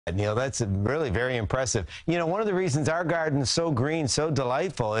Neil, that's really very impressive. You know, one of the reasons our garden's so green, so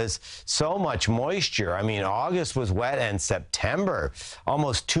delightful is so much moisture. I mean, August was wet and September,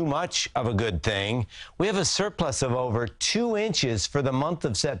 almost too much of a good thing. We have a surplus of over 2 inches for the month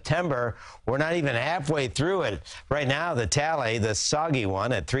of September. We're not even halfway through it. Right now, the tally, the soggy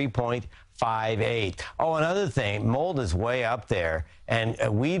one at 3.58. Oh, another thing, mold is way up there, and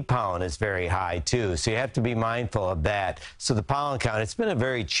weed pollen is very high, too. So you have to be mindful of that. So the pollen count, it's been a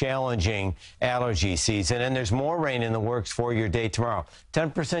very challenging allergy season, and there's more rain in the works for your day tomorrow.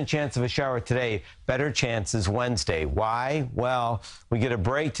 10% chance of a shower today, better chances Wednesday. Why? Well, we get a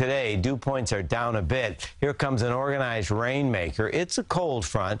break today. Dew points are down a bit. Here comes an organized rainmaker. It's a cold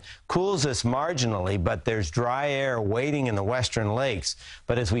front, cools us marginally, but there's dry air waiting in the western lakes.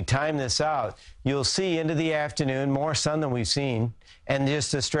 But as we time this out, you'll see into the afternoon more sun than we've seen and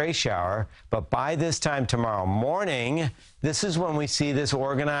just a stray shower. But by this time tomorrow morning, this is when we see this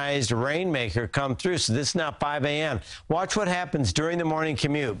organized rainmaker come through. So this is not 5 a.m. Watch what happens during the morning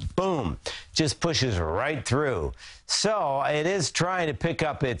commute. Boom, just pushes right through. So it is trying to pick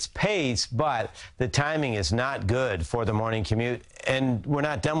up its pace, but the timing is not good for the morning commute, and we're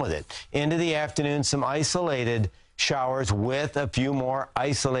not done with it. Into the afternoon, some isolated showers with a few more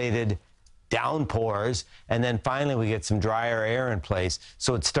isolated downpours, and then finally we get some drier air in place,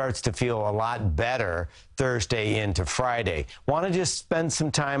 so it starts to feel a lot better Thursday into Friday. Want to just spend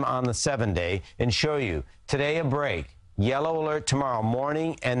some time on the 7-day and show you today a break. Yellow alert tomorrow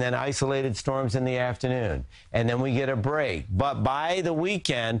morning, and then isolated storms in the afternoon, and then we get a break. But by the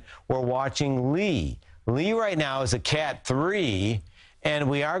weekend, we're watching Lee. Lee right now is a Cat 3, and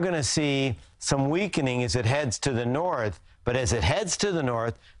we are going to see some weakening as it heads to the north. But as it heads to the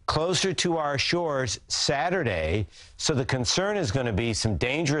north, closer to our shores Saturday, so the concern is going to be some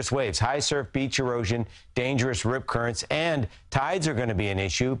dangerous waves, high surf, beach erosion, dangerous rip currents, and tides are going to be an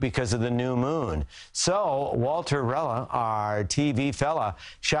issue because of the new moon. So Walter Rella, our TV fella,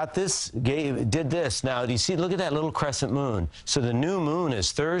 shot this, did this. Now, do you see, look at that little crescent moon. So the new moon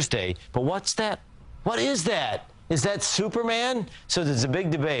is Thursday, but what's that? What is that? Is that Superman? So there's a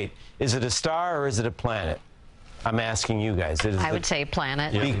big debate. Is it a star or is it a planet? I'm asking you guys. I would say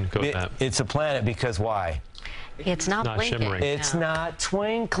planet. Yeah, it's a planet because why? It's not blinking. Shimmering. It's not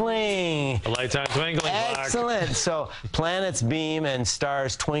twinkling. The lights aren't twinkling. Excellent. So planets beam and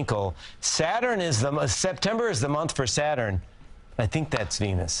stars twinkle. Saturn is September is the month for Saturn. I think that's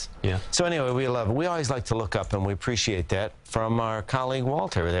Venus. Yeah. So anyway, we love it. We always like to look up, and we appreciate that from our colleague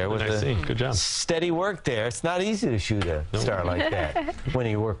Walter there with the good job. Steady work there. It's not easy to shoot a star like that when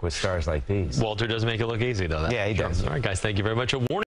you work with stars like these. Walter does make it look easy, though. Yeah, he does. All right, guys, thank you very much.